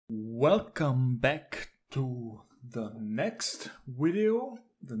Welcome back to the next video,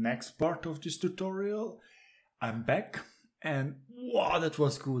 the next part of this tutorial. I'm back and wow, that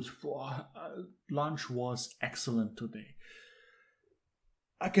was good. Wow, lunch was excellent today.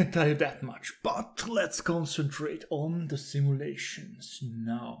 I can tell you that much, but let's concentrate on the simulations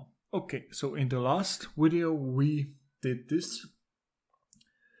now. Okay, so in the last video we did this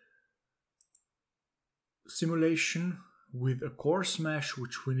simulation with a coarse mesh,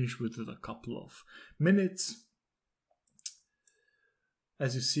 which finished within a couple of minutes.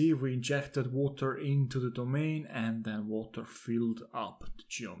 As you see, we injected water into the domain and then water filled up the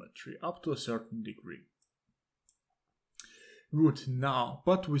geometry up to a certain degree. Good, now,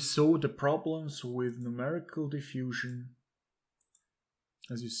 but we saw the problems with numerical diffusion,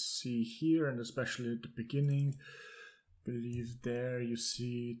 as you see here, and especially at the beginning. I believe there you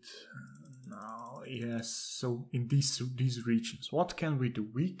see it now. Yes, so in these regions, what can we do?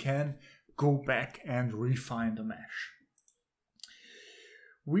 We can go back and refine the mesh.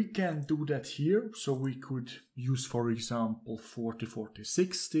 We can do that here, so we could use, for example, 40, 40,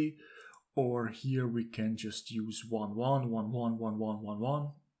 60, or here we can just use 1, 1, 1, 1, 1, 1, 1,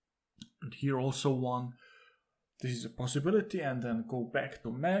 1, and here also 1. This is a possibility, and then go back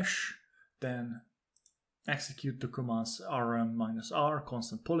to mesh, then execute the commands rm-r,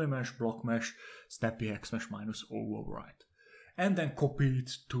 constant polymesh, block mesh, snappy hex mesh -o override, and then copy it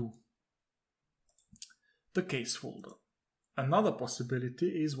to the case folder. Another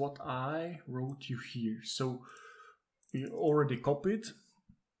possibility is what I wrote you here. So we already copied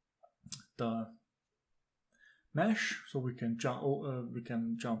the mesh, so we can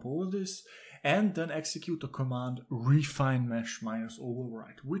jump over this and then execute the command refine mesh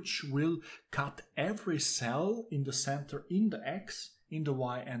 -override, which will cut every cell in the center in the X, in the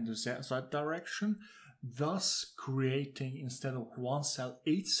Y and the Z direction, thus creating, instead of one cell,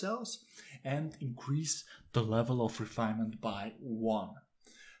 8 cells, and increase the level of refinement by 1.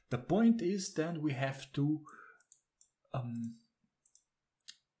 The point is then we have to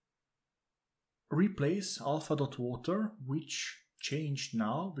replace alpha.water, which changed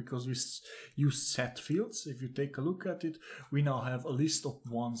now because we use set fields. If you take a look at it, we now have a list of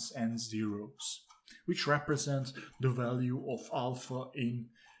 1s and 0s, which represent the value of alpha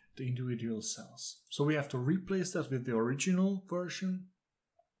in the individual cells. So we have to replace that with the original version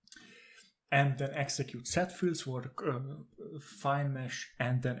and then execute set fields for the fine mesh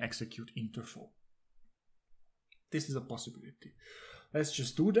and then execute interFoam. This is a possibility. Let's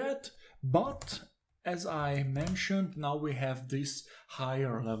just do that. But as I mentioned, now we have this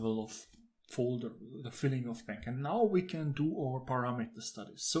higher level of folder, the filling of bank, and now we can do our parameter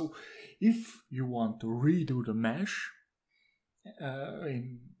studies. So if you want to redo the mesh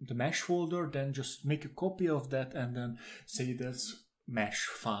in the mesh folder, then just make a copy of that and then say that's mesh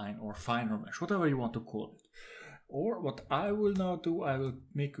fine or finer mesh, whatever you want to call it. Or what I will now do, I will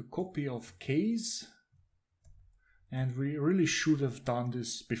make a copy of case. And we really should have done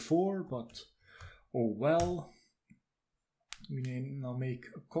this before, but oh well. We now make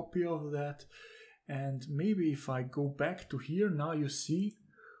a copy of that. And maybe if I go back to here, now you see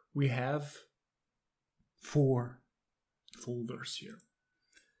we have 4 folders here.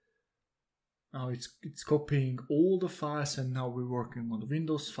 Now it's copying all the files, and now we're working on the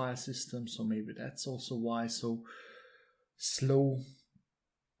Windows file system, so maybe that's also why so slow,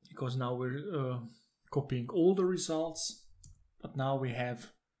 because now we're copying all the results, but now we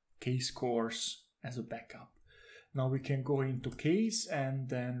have case course as a backup. Now we can go into case and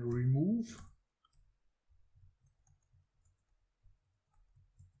then remove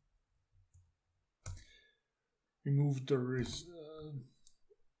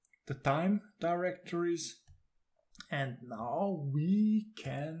the time directories, and now we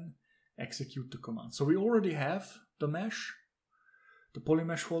can execute the command. So we already have the mesh, the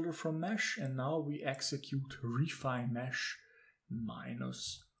polymesh folder from mesh, and now we execute refine mesh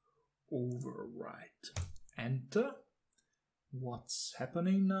 -override. Enter. What's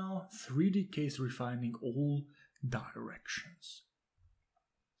happening now? 3D case refining all directions.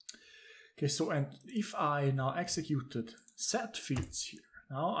 Okay, so and if I now executed set fields here,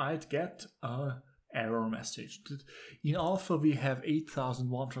 now I'd get a error message. In alpha we have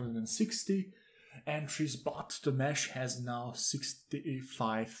 8,160 entries, but the mesh has now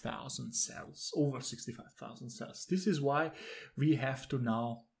 65,000 cells, over 65,000 cells. This is why we have to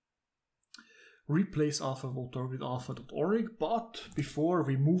now replace alpha.water with alpha.org, but before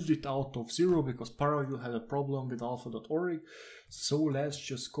we moved it out of 0 because Parallel had a problem with alpha.org. So let's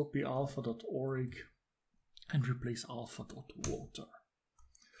just copy alpha.org and replace alpha.water.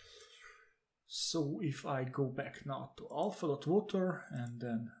 So if I go back now to alpha.water and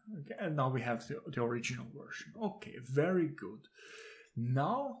then again, now we have the original version. Okay, very good.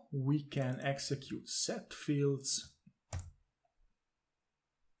 Now we can execute set fields.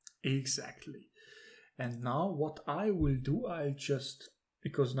 Exactly. And now what I will do, I'll just,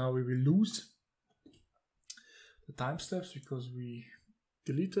 because now we will lose the time steps because we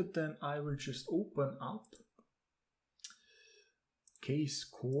deleted them, I will just open up case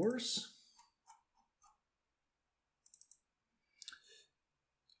course.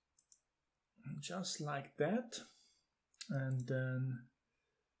 Just like that. And then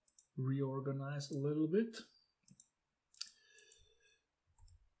reorganize a little bit.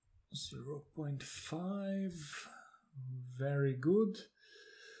 0.5, very good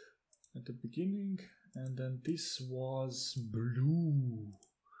at the beginning, and then this was blue.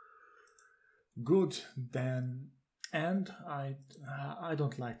 Good. Then, and I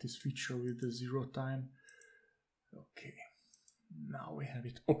don't like this feature with the 0 time. Okay, now we have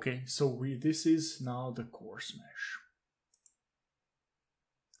it. Okay, so this is now the course mesh.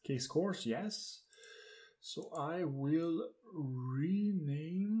 Case course, yes. So I will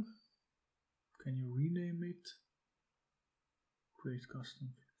rename. Can you rename it? Create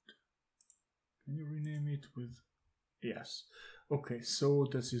custom. Can you rename it with? Yes. Okay, so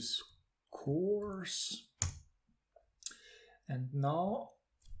this is course. And now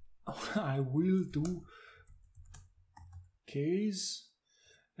I will do case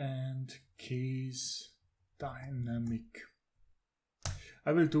and case dynamic.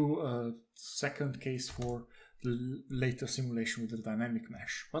 I will do a second case for the later simulation with the dynamic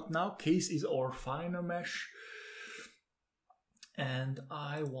mesh. But now case is our final mesh. And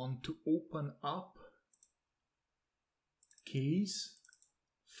I want to open up case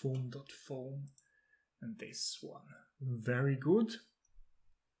foam.foam and this one. Very good.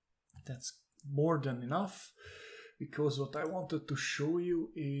 That's more than enough, because what I wanted to show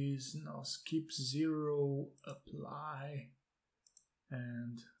you is now skip 0, apply,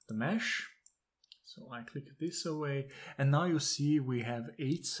 and the mesh. So I click this away, and now you see we have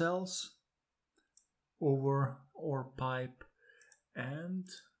 8 cells over our pipe, and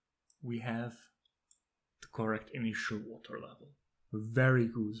we have the correct initial water level. Very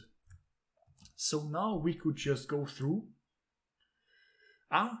good. So now we could just go through.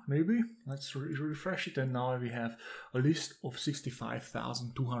 Maybe let's refresh it, and now we have a list of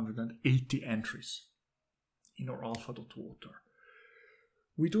 65,280 entries in our alpha.water.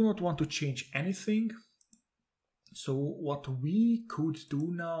 We do not want to change anything. So what we could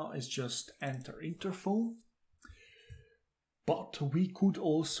do now is just enter interFoam. But we could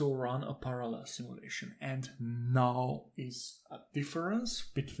also run a parallel simulation. And now is a difference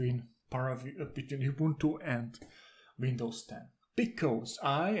between Ubuntu and Windows 10. Because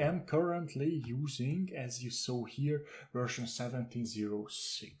I am currently using, as you saw here, version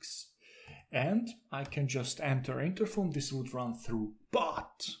 17.06. And I can just enter interFoam, this would run through.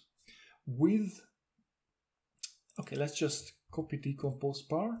 But with, okay, let's just copy decompose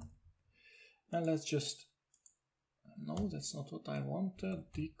par. And let's just, no, that's not what I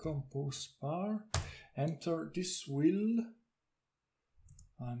wanted. Decompose par, enter, this will,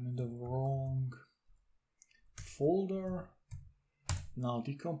 I'm in the wrong folder. Now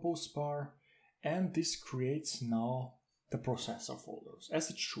decompose par, and this creates now the processor folders, as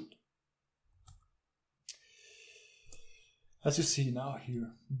it should. As you see now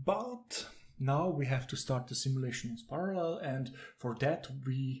here. But now we have to start the simulation in parallel, and for that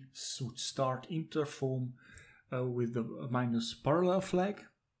we should start interFoam with the minus parallel flag,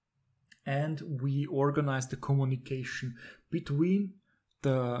 and we organize the communication between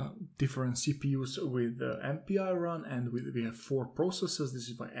the different CPUs with the MPI run, and we have 4 processes. This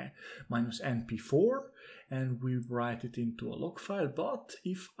is by minus NP4, and we write it into a log file. But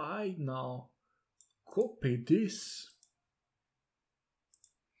if I now copy this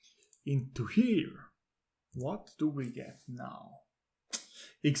into here, what do we get now?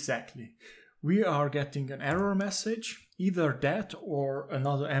 Exactly. We are getting an error message, either that or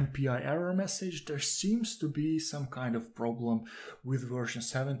another MPI error message. There seems to be some kind of problem with version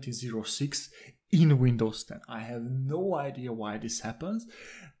 17.06 in Windows 10. I have no idea why this happens.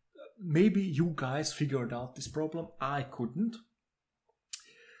 Maybe you guys figured out this problem. I couldn't.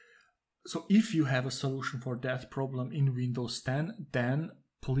 So if you have a solution for that problem in Windows 10, then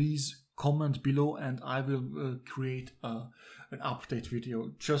please comment below, and I will create an update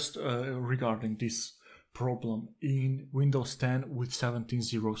video just regarding this problem in Windows 10 with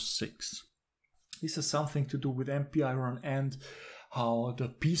 17.06. This has something to do with MPI run and how the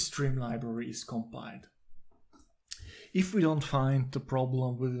pstream library is compiled. If we don't find the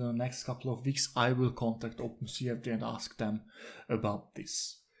problem within the next couple of weeks, I will contact OpenCFD and ask them about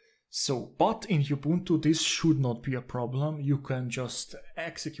this. So, but in Ubuntu, this should not be a problem. You can just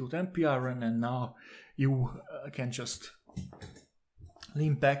execute npm and now you can just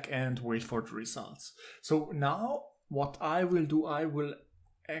lean back and wait for the results. So now what I will do, I will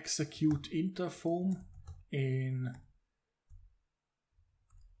execute interFoam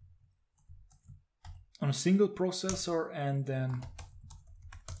on a single processor and then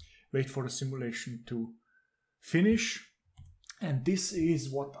wait for the simulation to finish. And this is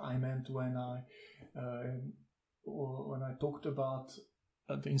what I meant when I talked about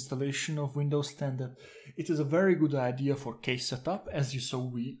the installation of Windows 10, that it is a very good idea for case setup. As you saw,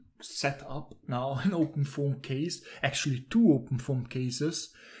 we set up now an OpenFOAM case, actually 2 OpenFOAM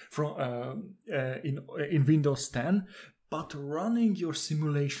cases from in Windows 10. But running your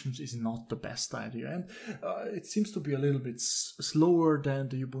simulations is not the best idea, and it seems to be a little bit slower than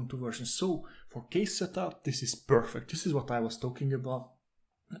the Ubuntu version. So for case setup, this is perfect. This is what I was talking about.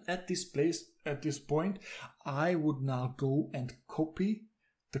 At this point, I would now go and copy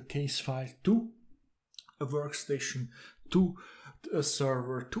the case file to a workstation, to a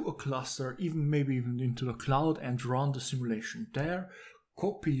server, to a cluster, maybe even into the cloud, and run the simulation there,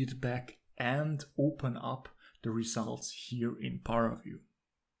 copy it back, and open up the results here in ParaView.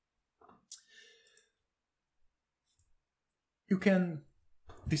 You can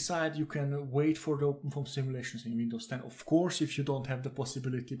decide, you can wait for the OpenFOAM simulations in Windows 10, of course, if you don't have the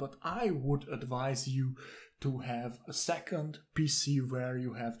possibility, but I would advise you to have a second PC where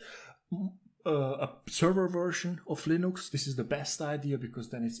you have a server version of Linux. This is the best idea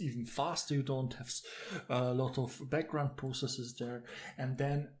because then it's even faster. You don't have a lot of background processes there, and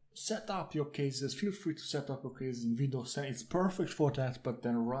then set up your cases. Feel free to set up your cases in Windows 10. It's perfect for that, but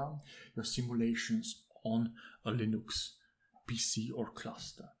then run your simulations on a Linux PC or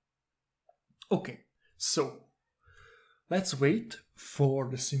cluster. Okay, so let's wait for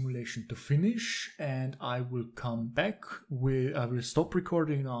the simulation to finish, and I will come back I will stop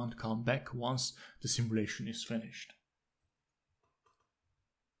recording now and come back once the simulation is finished.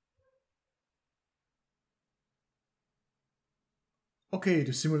 Okay,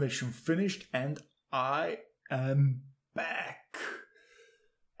 the simulation finished and I am back.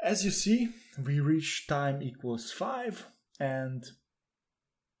 As you see, we reached time equals 5, and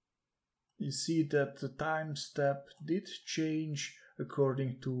you see that the time step did change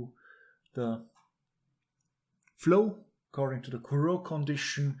according to the flow, according to the Courot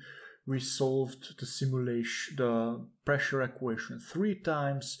condition. We solved the simulation, the pressure equation 3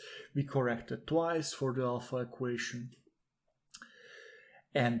 times, we corrected twice for the alpha equation.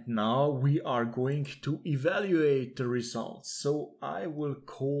 And now we are going to evaluate the results. So I will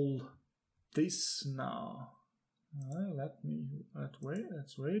call this now.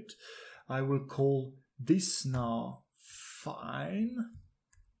 Let's wait. I will call this now fine.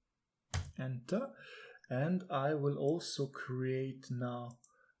 Enter. And I will also create now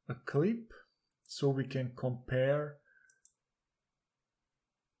a clip so we can compare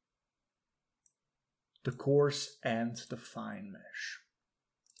the coarse and the fine mesh.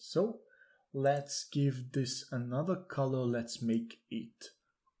 So let's give this another color. Let's make it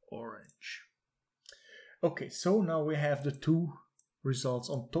orange. Okay, so now we have the 2 results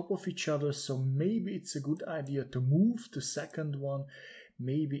on top of each other. So maybe it's a good idea to move the second one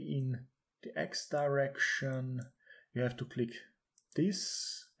maybe in the X direction. You have to click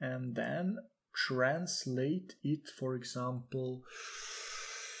this and then translate it, for example,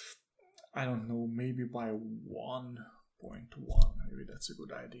 I don't know, maybe by 1.1. Maybe that's a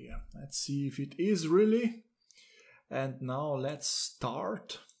good idea. Let's see if it is really. And now let's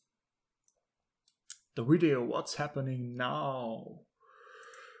start the video. What's happening now?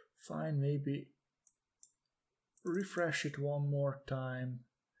 Fine, maybe refresh it one more time.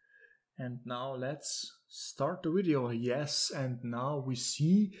 And now let's start the video. Yes, and now we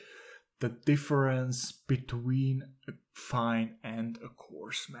see the difference between a fine and a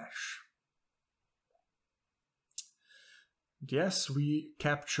coarse mesh. Yes, we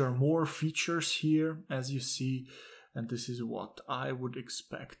capture more features here, as you see, and this is what I would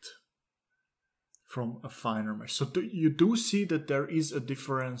expect from a finer mesh. So you do see that there is a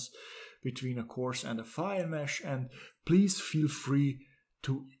difference between a coarse and a fine mesh, and please feel free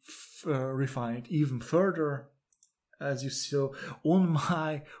to refine it even further. As you see on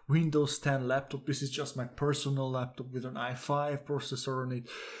my Windows 10 laptop, this is just my personal laptop with an i5 processor on it.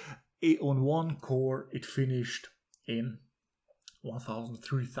 On one core, it finished in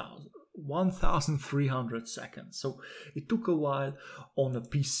 3000 1300 seconds. So it took a while. On a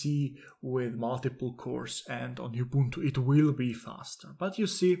PC with multiple cores and on Ubuntu it will be faster. But you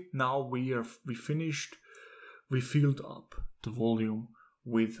see, now we finished, we filled up the volume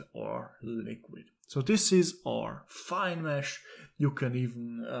with our liquid. So this is our fine mesh. You can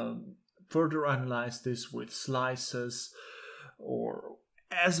even further analyze this with slices or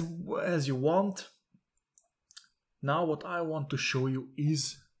as you want. Now what I want to show you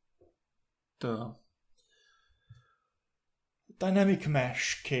is the dynamic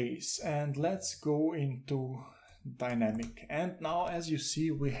mesh case, and let's go into dynamic. And now as you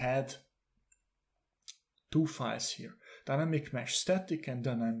see, we had two files here, dynamic mesh static and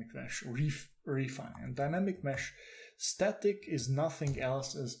dynamic mesh refine. And dynamic mesh static is nothing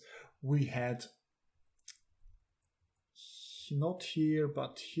else as we had not here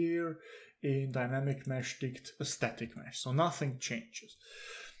but here in dynamic mesh dict a static mesh, so nothing changes.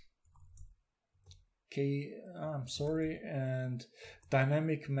 Okay, I'm sorry. And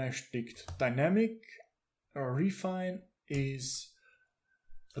dynamic mesh dict dynamic refine is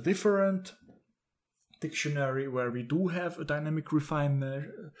a different dictionary where we do have a dynamic refinement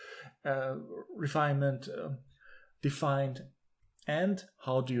defined. And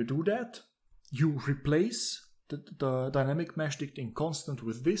how do you do that? You replace the dynamic mesh dict in constant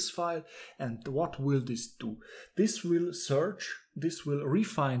with this file, and what will this do? This will search, this will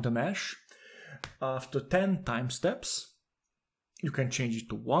refine the mesh after 10 time steps. You can change it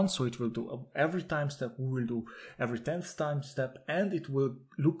to 1, so it will do every time step, we will do every 10th time step, and it will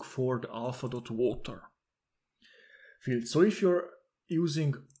look for the alpha.water field. So if you're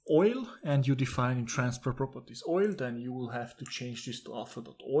using oil and you define in transfer properties oil, then you will have to change this to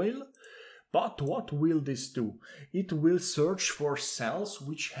alpha.oil. But what will this do? It will search for cells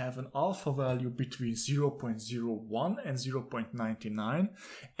which have an alpha value between 0.01 and 0.99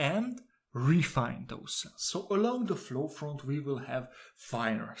 and refine those cells. So along the flow front we will have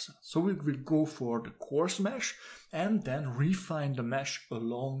finer cells. So we will go for the coarse mesh and then refine the mesh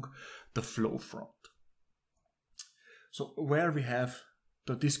along the flow front. So where we have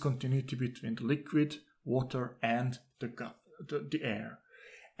the discontinuity between the liquid, water and the air.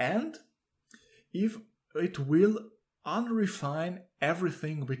 And if it will unrefine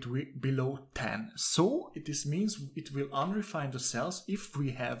everything below 10. So this means it will unrefine the cells if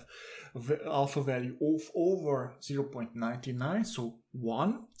we have the alpha value of over 0.99, so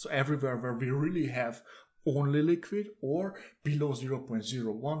 1, so everywhere where we really have only liquid, or below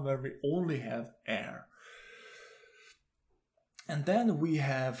 0.01 where we only have air. And then we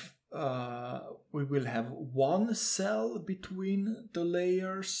will have one cell between the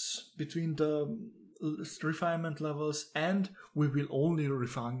layers, between the refinement levels, and we will only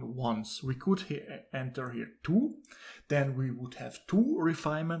refine once. We could enter here 2, then we would have 2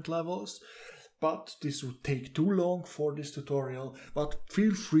 refinement levels, but this would take too long for this tutorial. But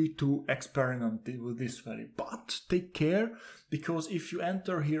feel free to experiment with this value, but take care, because if you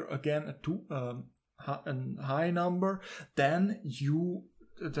enter here again a high number, then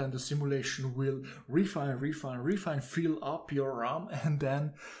the simulation will refine, fill up your RAM, and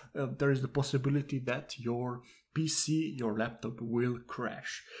then there is the possibility that your PC, your laptop will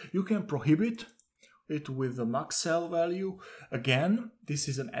crash. You can prohibit it with the max cell value. Again, this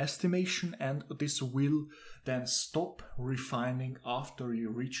is an estimation, and this will then stop refining after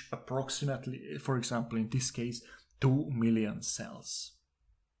you reach approximately, for example, in this case, 2 million cells.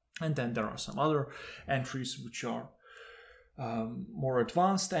 And then there are some other entries which are more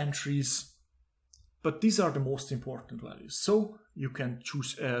advanced entries, but these are the most important values. So you can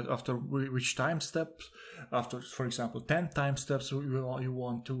choose after which time steps, after, for example, 10 time steps you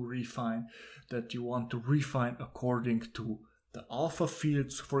want to refine, that you want to refine according to the alpha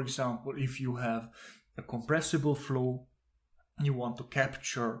fields. For example, if you have a compressible flow, you want to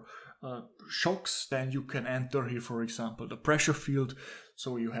capture shocks, then you can enter here, for example, the pressure field.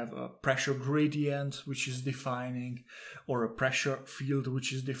 So you have a pressure gradient which is defining, or a pressure field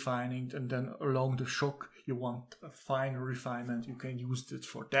which is defining, and then along the shock you want a fine refinement. You can use it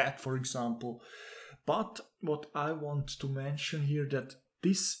for that, for example. But what I want to mention here, that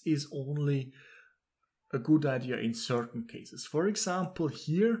this is only a good idea in certain cases. For example,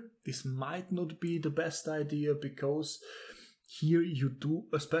 here this might not be the best idea, because here you do,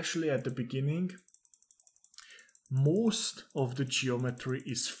 especially at the beginning, most of the geometry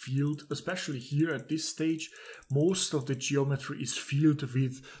is filled, especially here at this stage, most of the geometry is filled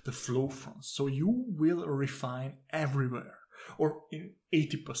with the flow front. So you will refine everywhere. or in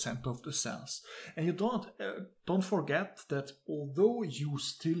 80% of the cells. And you don't forget that although you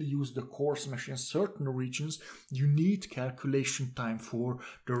still use the coarse mesh in certain regions, you need calculation time for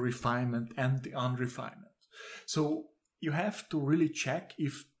the refinement and the unrefinement. So you have to really check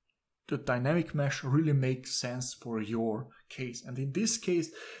if the dynamic mesh really makes sense for your case. And in this case,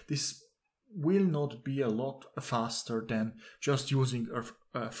 this will not be a lot faster than just using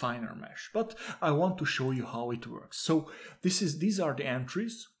a finer mesh. But I want to show you how it works. So these are the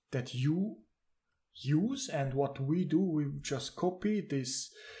entries that you use, and what we do, we just copy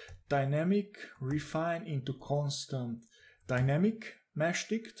this dynamic refine into constant dynamic mesh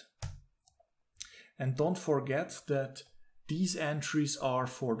dict. And don't forget that these entries are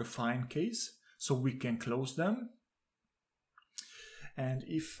for the fine case, so we can close them. And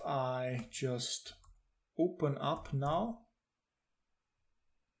if I just open up now,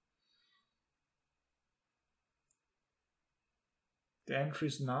 the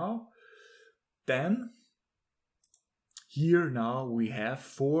entries now, then here now we have,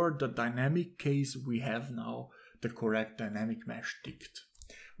 for the dynamic case, we have now the correct dynamic mesh dict.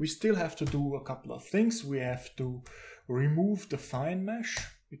 We still have to do a couple of things. We have to remove the fine mesh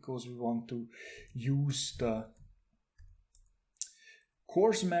because we want to use the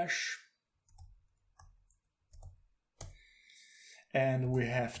coarse mesh, and we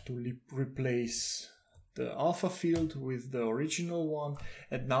have to replace the alpha field with the original one.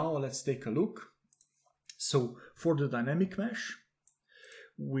 And now let's take a look. So for the dynamic mesh,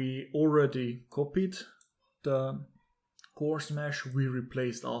 we already copied the coarse mesh, we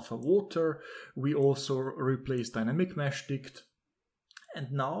replaced alpha water, we also replaced dynamic mesh dict,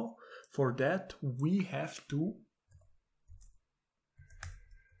 and now for that we have to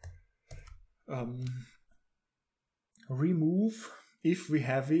remove, if we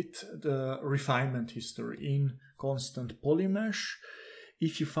have it, the refinement history in constant polymesh.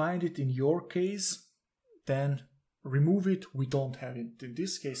 If you find it in your case, then remove it. We don't have it in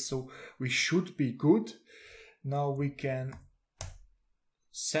this case, so we should be good. Now we can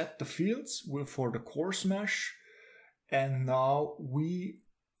set the fields for the coarse mesh, and now we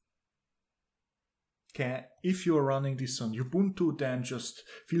can, if you're running this on Ubuntu, then just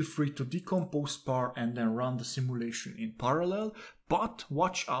feel free to decompose par and then run the simulation in parallel. But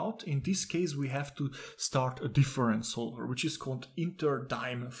watch out, in this case we have to start a different solver, which is called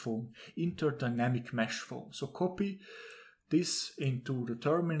interDyMFoam, interdynamic mesh foam. So copy this into the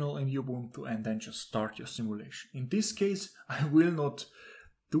terminal in Ubuntu and then just start your simulation. In this case, I will not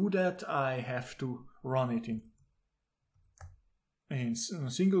do that. I have to run it in a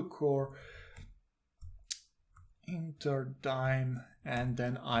single core, interDym, and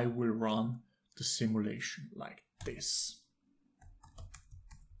then I will run the simulation like this.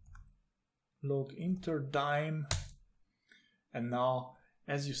 Log interDym, and now,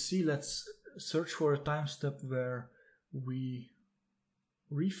 as you see, let's search for a time step where we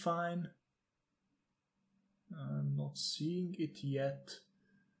refine. I'm not seeing it yet.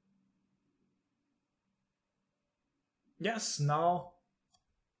 Yes, now,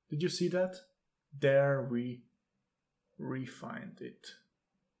 did you see that? There we refined it.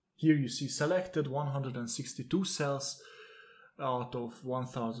 Here you see selected 162 cells out of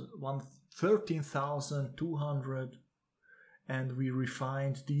 13,200, and we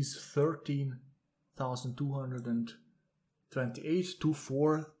refined these 13,228 to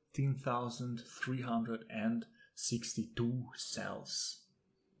 14,362 cells.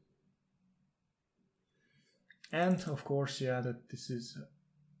 And of course, yeah, that this is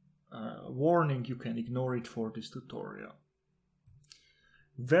a warning, you can ignore it for this tutorial.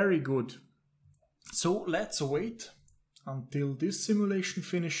 Very good. So let's wait until this simulation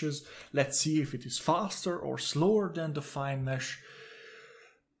finishes. Let's see if it is faster or slower than the fine mesh.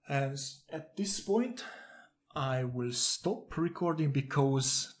 And at this point, I will stop recording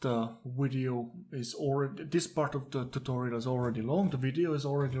because the video is already, this part of the tutorial is already long, the video is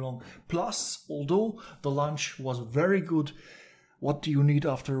already long. Plus, although the lunch was very good, what do you need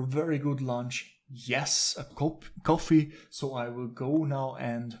after a very good lunch? Yes, a coffee. So I will go now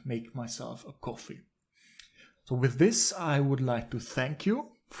and make myself a coffee. So with this, I would like to thank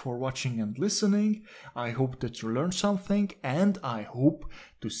you for watching and listening. I hope that you learned something, and I hope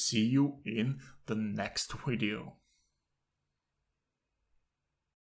to see you in the next video.